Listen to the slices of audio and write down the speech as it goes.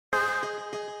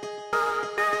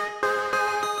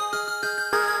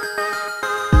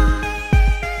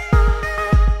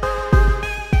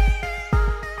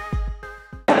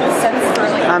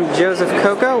I'm Joseph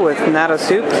Coco with Natto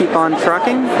Soup, Keep On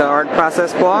Trucking, the art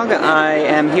process blog. I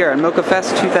am here at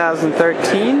MoCCAfest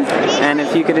 2013, and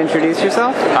if you could introduce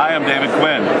yourself. Hi, I'm David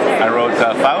Quinn. I wrote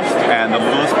Faust and The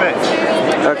Littlest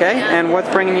Bitch. Okay, and what's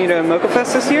bringing you to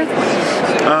MoCCAfest this year?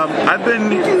 I've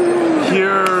been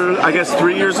here, I guess,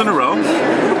 3 years in a row.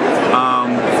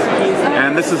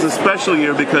 And this is a special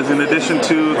year because in addition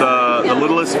to the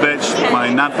Littlest Bitch, my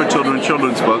not-for-children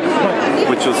children's book,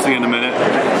 which you'll see in a minute,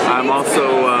 I'm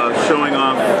also showing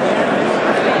off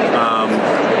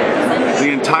the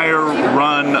entire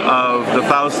run of the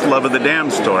Faust Love of the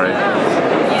Damned story.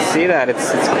 See that?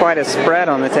 It's quite a spread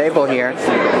on the table here.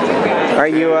 Are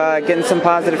you getting some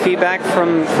positive feedback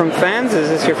from fans? Is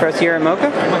this your first year at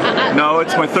MoCCA? No,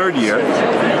 it's my third year.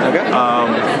 Okay.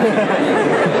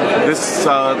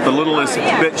 The Littlest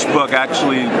Bitch book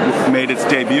actually made its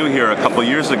debut here a couple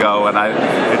years ago, and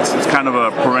it's kind of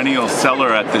a perennial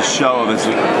seller at this show. There's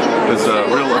a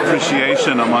real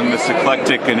appreciation among this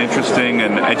eclectic and interesting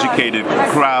and educated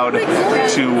crowd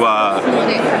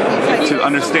to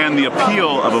understand the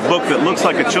appeal of a book that looks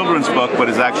like a children's book but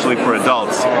is actually for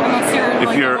adults.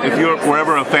 If you're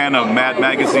ever a fan of Mad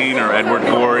Magazine or Edward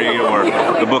Gorey or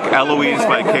the book Eloise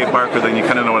by Kay Barker, then you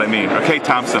kind of know what I mean. Or Kay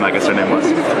Thompson, I guess her name was.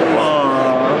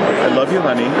 I love you,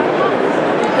 honey.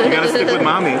 You gotta stick with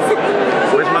mommy.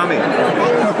 Where's mommy?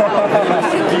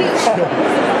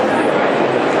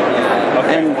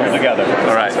 Okay, we're together.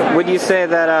 All right. Would you say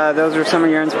that those were some of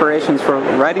your inspirations for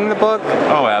writing the book?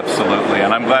 Oh, absolutely.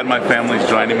 And I'm glad my family's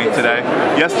joining me today.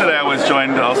 Yesterday I was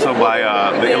joined also by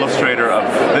the illustrator of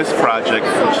this project,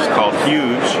 which is called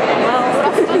Huge.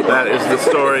 That is the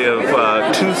story of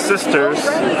two sisters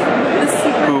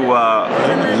who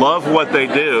love what they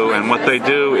do, and what they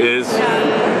do is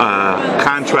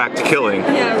contract killing.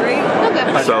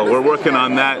 So we're working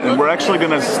on that, and we're actually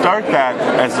going to start that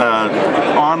as an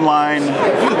online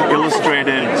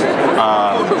illustrated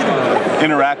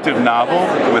interactive novel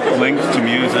with links to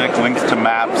music, links to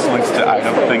maps, links to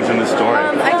item things in the story.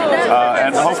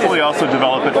 And hopefully also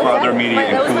develop it for other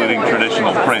media, including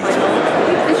traditional print.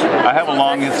 I have a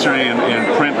long history in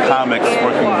print comics,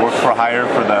 working work for hire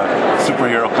for the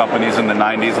superhero companies in the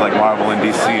 90s like Marvel and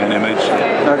DC and Image.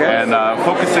 Okay. And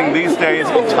focusing these days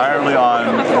entirely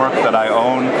on work that I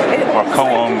own or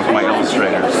co-own with my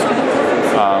illustrators,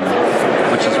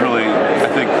 which is really, I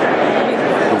think,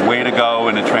 the way to go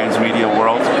in a transmedia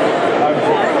world.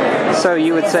 So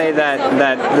you would say that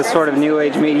the sort of new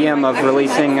age medium of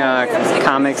releasing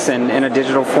comics in a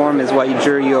digital form is what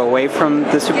drew you away from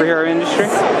the superhero industry?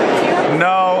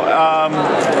 No,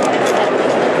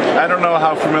 I don't know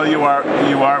how familiar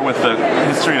you are with the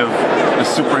history of the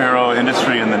superhero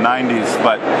industry in the 90s,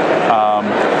 but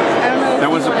there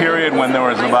was a period when there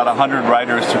was about 100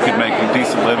 writers who could make a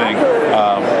decent living,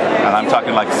 and I'm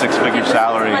talking like six-figure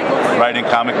salary, writing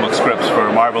comic book scripts for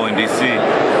Marvel and DC.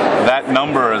 That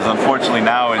number is unfortunately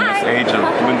now in this age of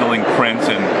dwindling print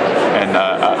and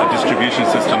a distribution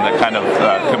system that kind of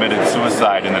committed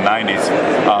suicide in the 90s.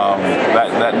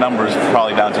 That number is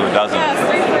probably down to a dozen.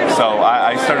 So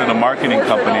I started a marketing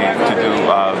company to do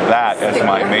that as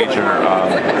my major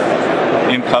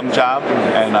income job,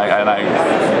 and I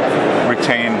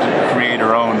retained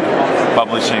creator-owned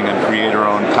publishing and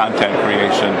creator-owned content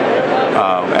creation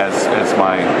as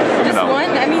my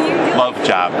love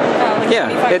job.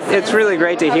 Yeah, it's really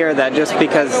great to hear that just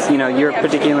because your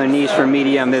particular niche or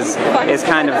medium is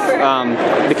kind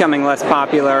of becoming less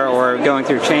popular or going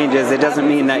through changes, it doesn't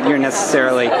mean that you're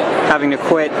necessarily having to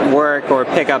quit work or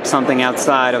pick up something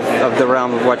outside of the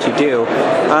realm of what you do.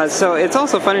 So it's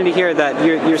also funny to hear that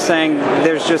you're saying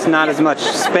there's just not as much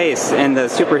space in the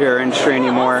superhero industry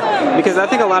anymore, because I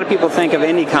think a lot of people think of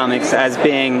indie comics as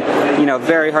being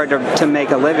very hard to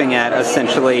make a living at,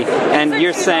 essentially, and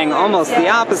you're saying almost the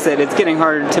opposite. It's getting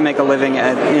harder to make a living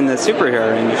in the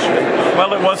superhero industry.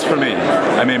 Well, it was for me.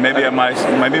 I mean, maybe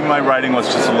my writing was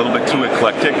just a little bit too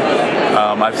eclectic.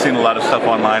 I've seen a lot of stuff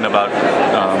online about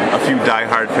a few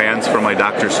diehard fans for my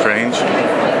Doctor Strange,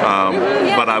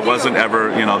 but I wasn't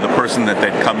ever, the person that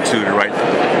they'd come to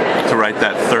write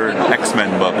that third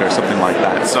X-Men book or something like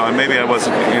that. So maybe I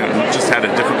wasn't, just had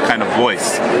a different kind of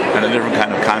voice and a different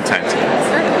kind of content.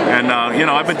 And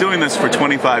I've been doing this for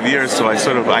 25 years, so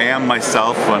I am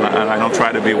myself, and I don't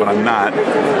try to be what I'm not.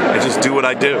 I just do what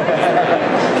I do.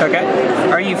 Okay.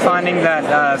 Are you finding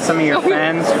that some of your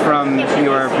fans from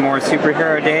your more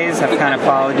superhero days have kind of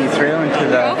followed you through into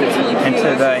the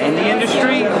indie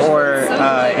industry, or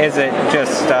is it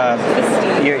just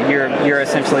you're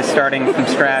essentially starting from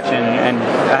scratch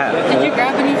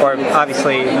or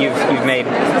obviously you've made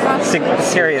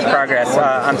serious progress.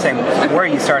 I'm saying, where are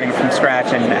you starting from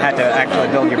scratch and had to actually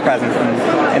build your presence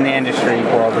in the industry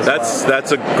world as well?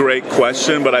 That's a great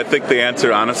question, but I think the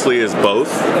answer honestly is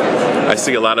both. I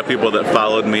see a lot of people that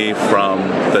followed me from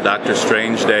the Doctor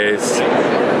Strange days,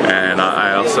 and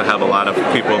I also have a lot of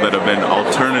people that have been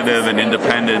alternative and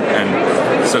independent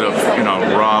and sort of,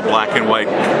 raw black and white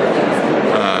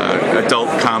adult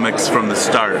comics from the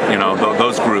start,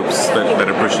 those groups that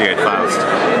appreciate Faust.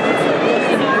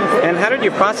 And how did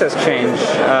your process change?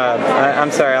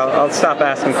 I'm sorry, I'll stop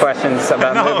asking questions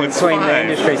about moving between the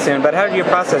industry soon, but how did your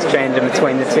process change in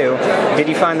between the two? Did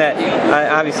you find that,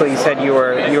 obviously you said you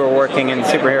were working in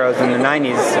superheroes in the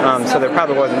 90s, so there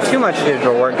probably wasn't too much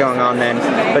digital work going on then,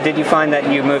 but did you find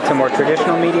that you moved to more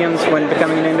traditional mediums when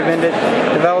becoming an independent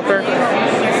developer?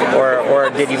 Or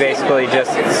did you basically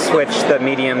just switch the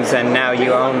mediums and now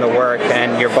you own the work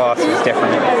and your boss is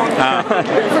different?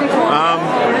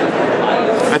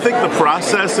 I think the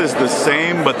process is the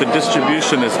same, but the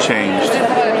distribution has changed.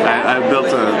 I built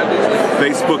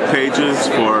Facebook pages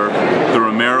for the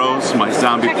Romeros, my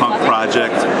zombie punk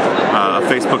project, a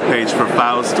Facebook page for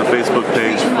Faust, a Facebook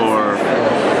page for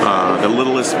the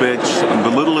Littlest bitch. The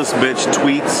Littlest bitch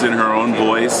tweets in her own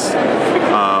voice,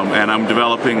 and I'm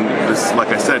developing this, like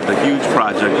I said, the huge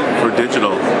project for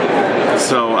digital.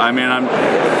 So, I'm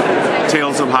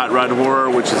Tales of Hot Rod Horror,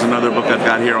 which is another book I've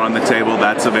got here on the table.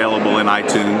 That's available in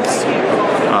iTunes.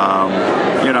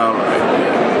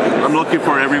 I'm looking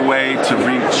for every way to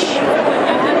reach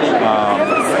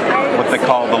what they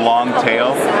call the long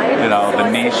tail, the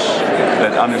niche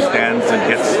that understands and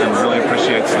gets and really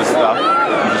appreciates this stuff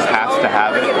and just has to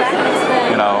have it.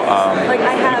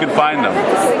 You can find them.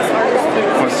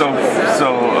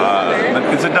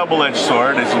 It's a double-edged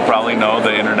sword, as you probably know,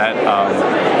 the internet.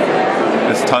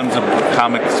 There's tons of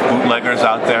comics bootleggers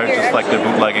out there, just like they're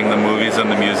bootlegging the movies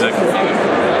and the music.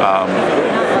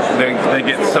 They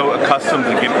get so accustomed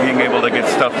to being able to get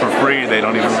stuff for free, they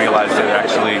don't even realize they're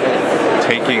actually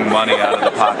taking money out of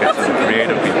the pockets of the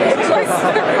creative people.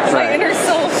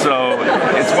 So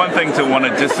it's one thing to want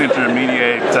to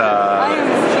disintermediate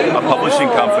a publishing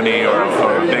company or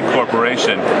a big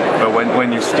corporation, but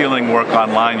when you're stealing work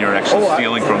online, you're actually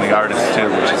stealing from the artist too,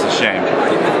 which is a shame.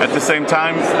 At the same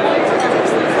time,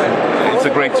 it's a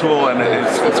great tool, and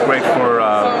it's great for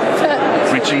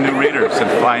reaching new readers and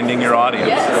finding your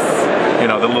audience.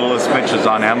 The Littlest bitch is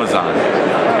on Amazon.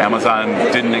 Amazon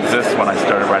didn't exist when I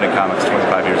started writing comics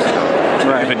 25 years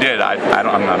ago. Right. If it did, I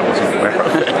wasn't aware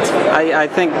of it. I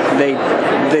think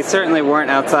they certainly weren't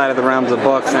outside of the realms of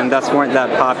books, and thus weren't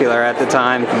that popular at the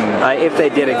time, if they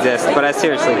did exist, but I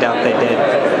seriously doubt they did.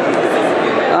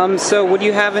 So would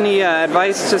you have any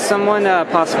advice to someone,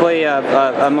 possibly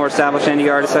a more established indie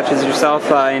artist such as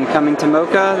yourself, in coming to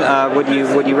MoCCA?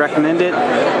 Would you recommend it?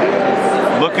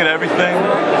 Look at everything.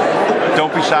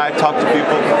 Don't be shy. Talk to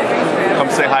people. Come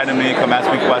say hi to me. Come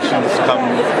ask me questions. Come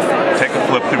take a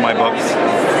flip through my books.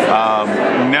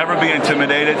 Never be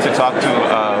intimidated to talk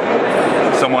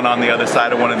to someone on the other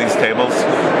side of one of these tables.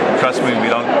 Trust me, we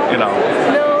don't,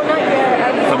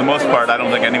 for the most part, I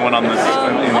don't think anyone in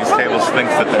these tables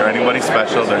thinks that they're anybody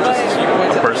special. They're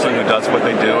just a person who does what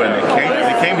they do, and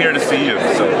they came here to see you,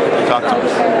 so talk to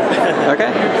us.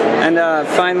 Okay. And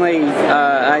finally,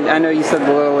 I know you said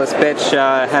the Littlest bitch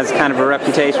has kind of a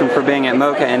reputation for being at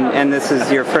MoCCA, and this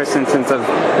is your first instance of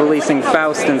releasing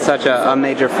Faust in such a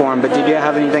major form, but did you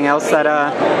have anything else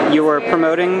that you were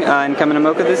promoting in coming to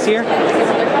MoCCA this year?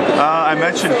 I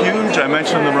mentioned Huge, I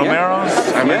mentioned the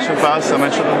Romeros, I mentioned Faust, I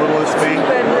mentioned the Littlest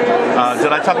bitch.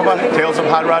 Did I talk about Tales of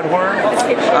Hot Rod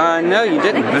Horror? No, you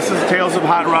didn't. This is Tales of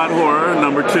Hot Rod Horror,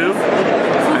 number 2.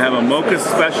 I have a MoCCA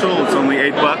special. It's only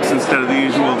 $8 instead of the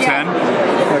usual 10.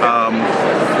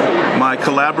 My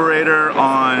collaborator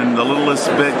on The Littlest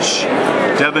bitch,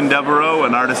 Devin Devereaux,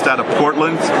 an artist out of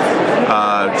Portland,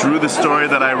 drew the story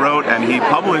that I wrote, and he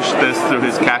published this through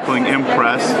his Cackling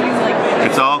Impress.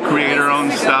 It's all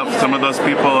creator-owned stuff. Some of those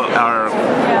people are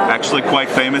actually quite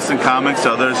famous in comics.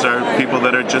 Others are people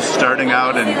that are just starting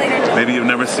out and maybe you've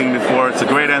never seen before. It's a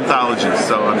great anthology,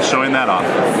 so I'm showing that off.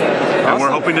 And we're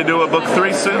hoping to do a book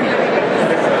 3 soon.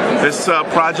 This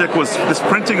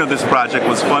printing of this project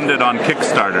was funded on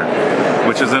Kickstarter,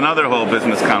 which is another whole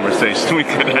business conversation we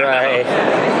could have. Right.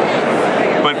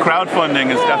 But crowdfunding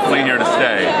is definitely here to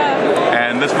stay.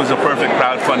 And this was a perfect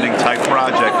crowdfunding type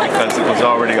project because it was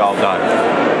already all done.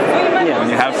 Yeah. When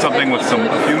you have something with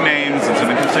a few names and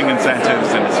some interesting incentives,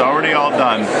 and it's already all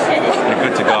done, you're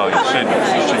good to go. You should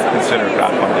consider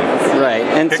crowdfunding. Right,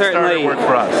 and Kickstarter certainly worked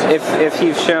for us. If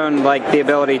you've shown like the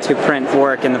ability to print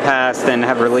work in the past and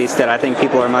have released it, I think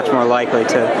people are much more likely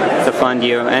to fund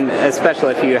you, and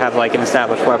especially if you have like an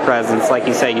established web presence. Like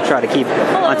you say, you try to keep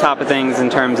on top of things in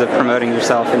terms of promoting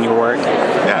yourself and your work.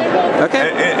 Yeah.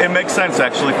 Okay. It makes sense,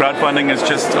 actually. Crowdfunding is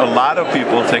just a lot of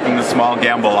people taking a small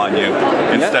gamble on you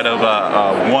instead of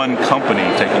one company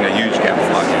taking a huge gamble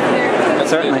on you.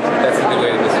 Certainly. That's a good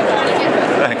way to describe it.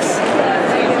 Thanks.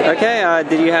 Okay,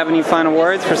 did you have any final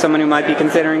words for someone who might be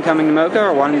considering coming to MoCCA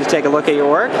or wanting to take a look at your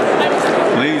work?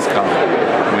 Please come.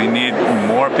 We need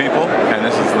more people, and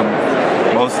this is the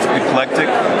most eclectic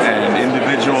and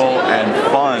individual and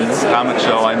fun comic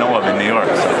show I know of in New York.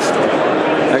 So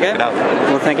okay. check it out.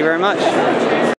 Well, thank you very much.